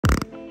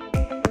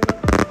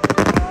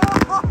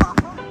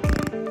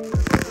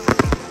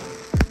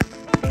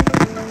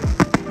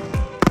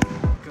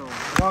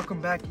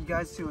welcome back you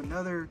guys to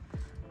another,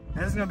 and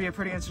this is gonna be a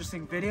pretty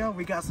interesting video.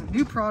 We got some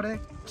new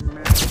product.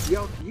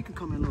 Yo, you can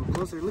come in a little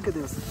closer. Look at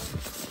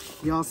this.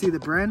 Y'all see the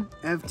brand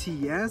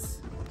FTS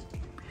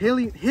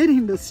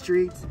hitting the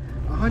streets.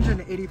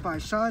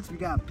 185 shots. We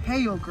got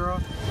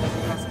Palegirl, as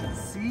you guys can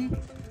see.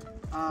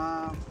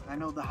 I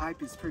know the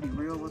hype is pretty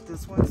real with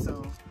this one,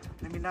 so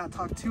let me not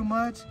talk too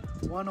much.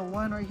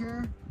 101 right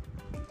here.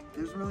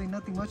 There's really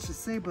nothing much to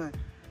say, but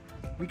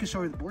we can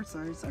show you the board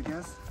size, I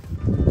guess.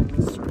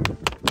 Let's try.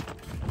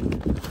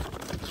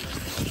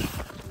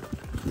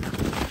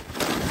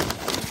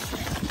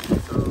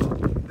 So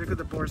look at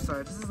the board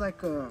size. This is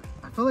like a,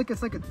 I feel like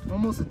it's like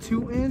almost a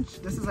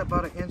 2-inch. This is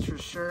about an inch for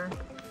sure.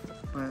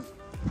 But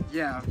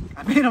yeah,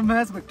 I made a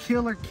mess with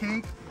killer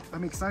cake.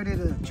 I'm excited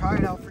to try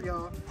it out for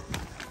y'all.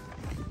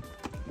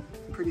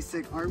 Pretty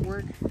sick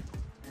artwork.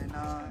 And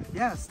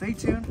yeah, stay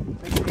tuned.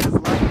 Make sure you guys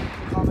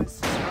like, comment,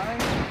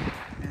 subscribe,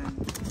 and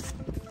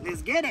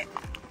let's get it.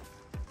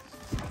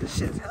 This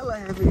shit's hella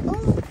heavy.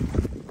 Oh,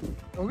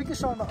 and we can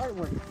show them the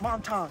artwork.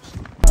 Montage.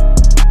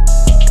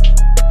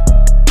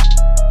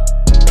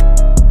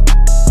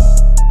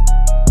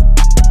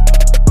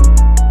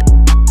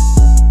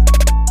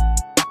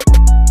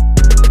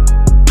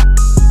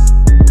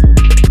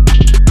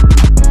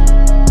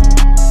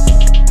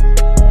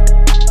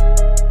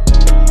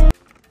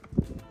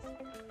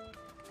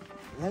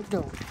 Let's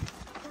go.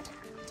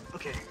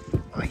 Okay.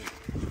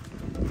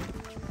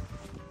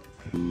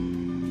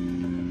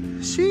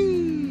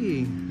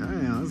 She.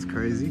 Damn, that's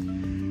crazy.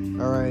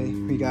 All right,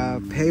 we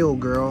got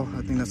Palegirl.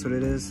 I think that's what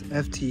it is.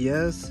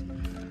 FTS.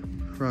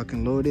 Rock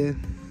and loaded.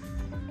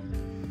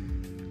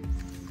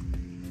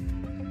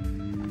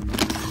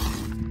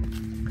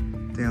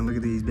 Damn, look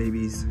at these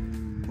babies.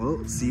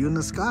 Well, see you in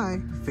the sky.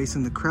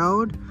 Facing the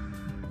crowd.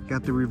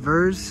 Got the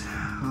reverse.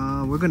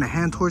 We're gonna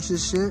hand torch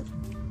this shit.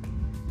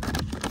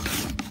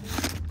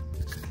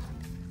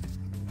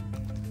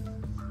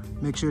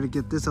 Make sure to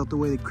get this out the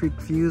way, the creek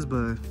fuse,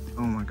 but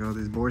oh my god,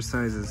 this board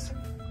size is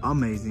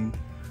amazing.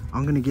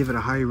 I'm gonna give it a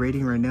high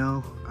rating right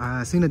now.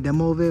 I seen a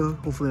demo of it.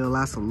 Hopefully it'll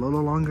last a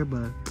little longer,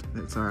 but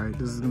it's all right.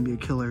 This is gonna be a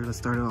killer. Let's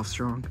start it off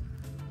strong.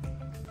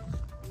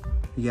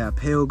 You got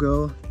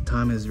Palegirl.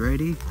 Time is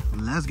ready.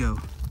 Let's go.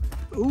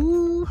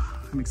 Ooh,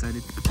 I'm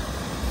excited.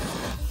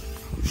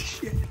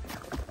 Shit.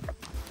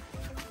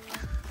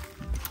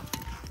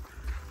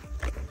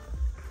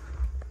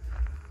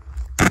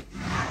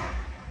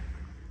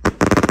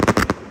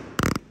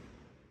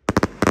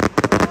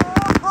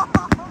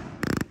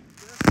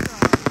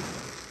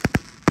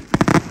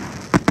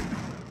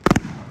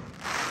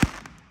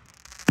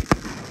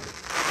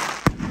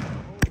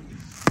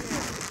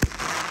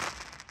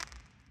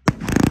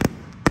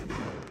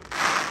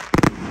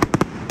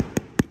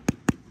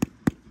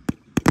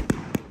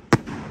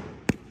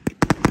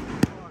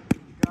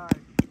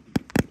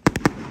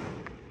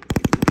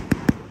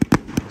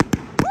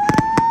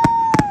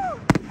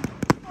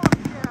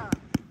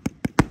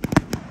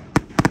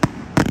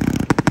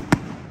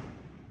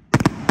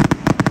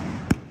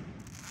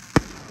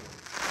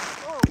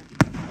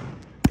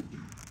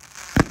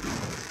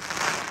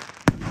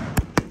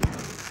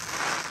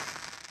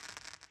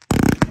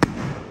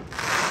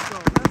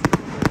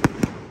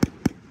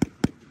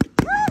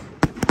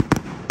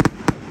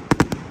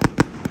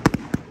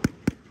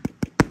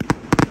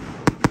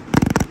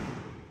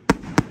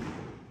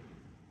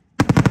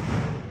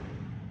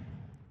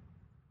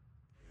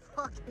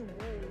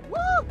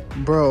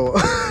 Bro,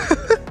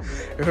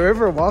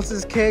 whoever wants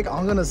this cake,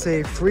 I'm gonna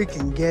say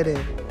freaking get it.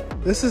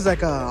 This is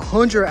like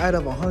 100 out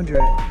of 100.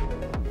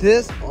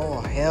 This, oh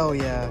hell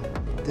yeah.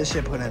 This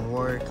shit put in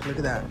work. Look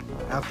at that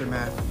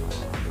aftermath.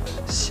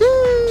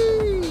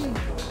 Sheesh.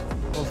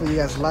 Hopefully you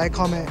guys like,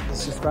 comment, and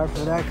subscribe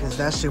for that, because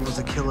that shit was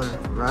a killer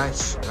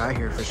right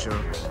here for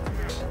sure.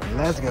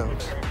 Let's go.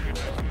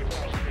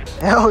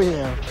 Hell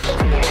yeah.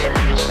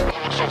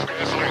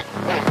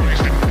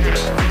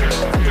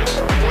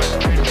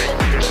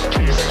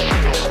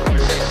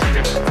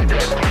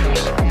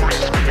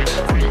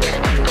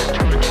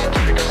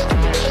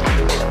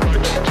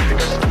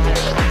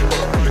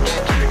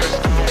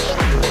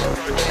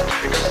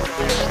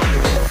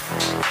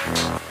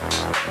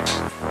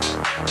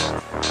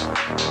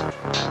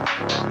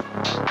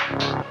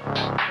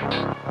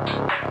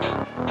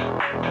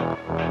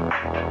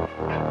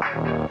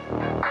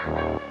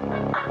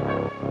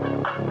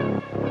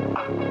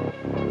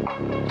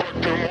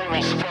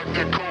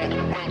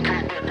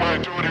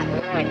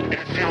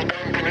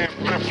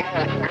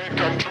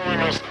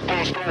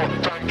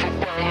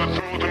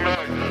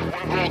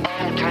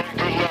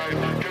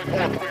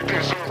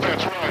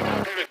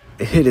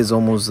 It is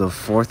almost the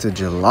 4th of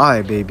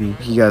July, baby.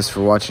 Thank you guys for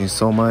watching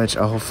so much.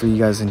 Hopefully you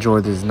guys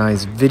enjoyed this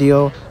nice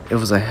video. It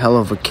was a hell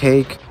of a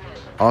cake.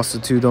 Also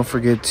too, don't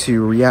forget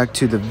to react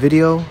to the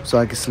video so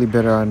I can sleep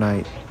better at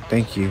night.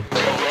 Thank you.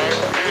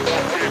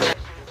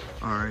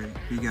 Alright,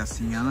 you guys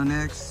see Yellow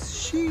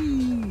next.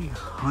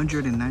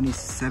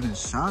 197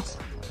 shots.